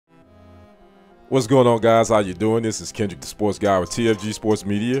What's going on, guys? How you doing? This is Kendrick, the sports guy with TFG Sports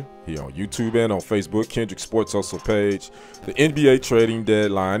Media, here on YouTube and on Facebook, Kendrick Sports Hustle page. The NBA trading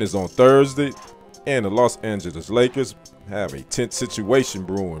deadline is on Thursday, and the Los Angeles Lakers have a tense situation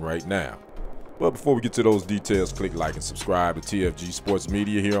brewing right now. But before we get to those details, click like and subscribe to TFG Sports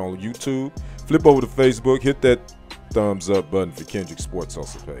Media here on YouTube. Flip over to Facebook, hit that thumbs up button for Kendrick Sports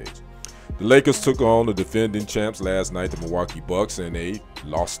Hustle page. The Lakers took on the defending champs last night, the Milwaukee Bucks, and they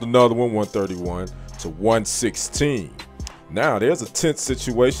lost another one, 131 to 116. Now, there's a tense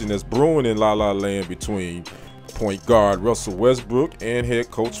situation that's brewing in La La Land between point guard Russell Westbrook and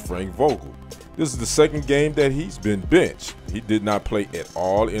head coach Frank Vogel. This is the second game that he's been benched. He did not play at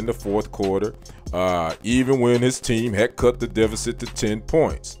all in the fourth quarter, even when his team had cut the deficit to 10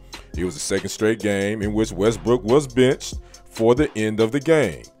 points. It was the second straight game in which Westbrook was benched for the end of the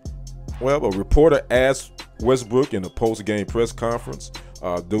game. Well, a reporter asked Westbrook in a post-game press conference,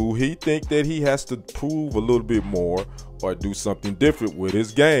 do he think that he has to prove a little bit more or do something different with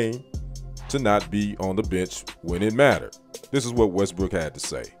his game to not be on the bench when it mattered? This is what Westbrook had to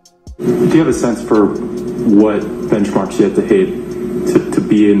say. Do you have a sense for what benchmarks you have to hit to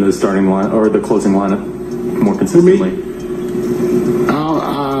be in the starting line or the closing lineup more consistently?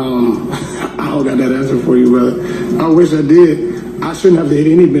 I don't got that answer for you, brother. I wish I did. I shouldn't have to hit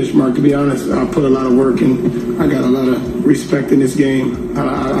any benchmark, to be honest. I put a lot of work in. I got a lot of respect in this game.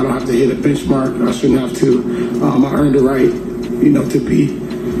 I don't have to hit a benchmark. I shouldn't have to. I earned the right, to be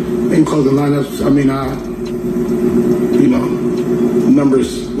in closing lineups. I mean,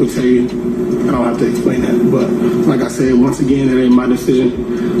 numbers would tell you. I don't have to explain that. But like I said, once again, it ain't my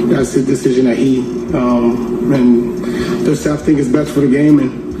decision. That's the decision that he and the staff think is best for the game.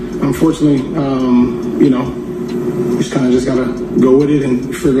 And unfortunately, just kind of just gotta go with it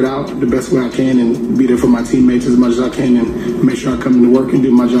and figure it out the best way I can and be there for my teammates as much as I can and make sure I come into work and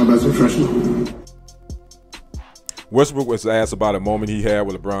do my job as a professional. Westbrook was asked about a moment he had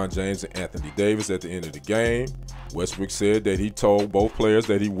with LeBron James and Anthony Davis at the end of the game. Westbrook said that he told both players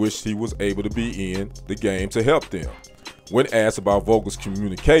that he wished he was able to be in the game to help them. When asked about Vogel's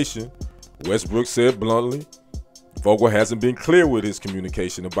communication, Westbrook said bluntly, Vogel hasn't been clear with his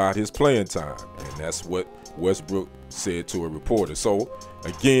communication about his playing time, and that's what Westbrook said to a reporter. So,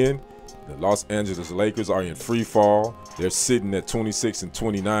 again, the Los Angeles Lakers are in free fall. They're sitting at 26 and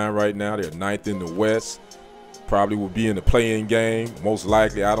 29 right now. They're ninth in the West. Probably will be in the play-in game. Most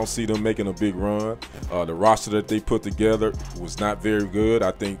likely, I don't see them making a big run. The roster that they put together was not very good.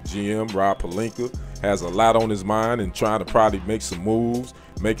 I think GM Rob Pelinka has a lot on his mind and trying to probably make some moves,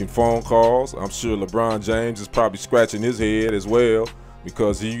 making phone calls. I'm sure LeBron James is probably scratching his head as well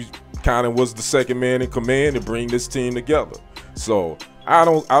because he kind of was the second man in command to bring this team together. So I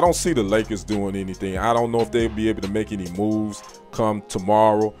don't see the Lakers doing anything. I don't know if they'll be able to make any moves come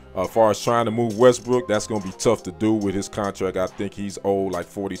tomorrow. As far as trying to move Westbrook, that's going to be tough to do with his contract. I think he's owed like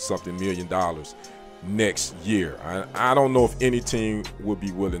 $40-something million next year. I don't know if any team would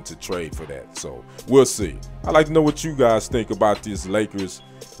be willing to trade for that. So we'll see. I'd like to know what you guys think about these Lakers,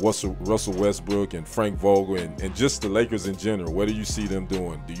 Russell Westbrook and Frank Vogel, and just the Lakers in general. What do you see them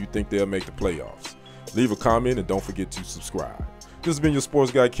doing? Do you think they'll make the playoffs? Leave a comment and don't forget to subscribe. This has been your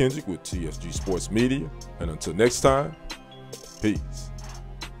sports guy Kendrick with TFG Sports Media. And until next time, peace.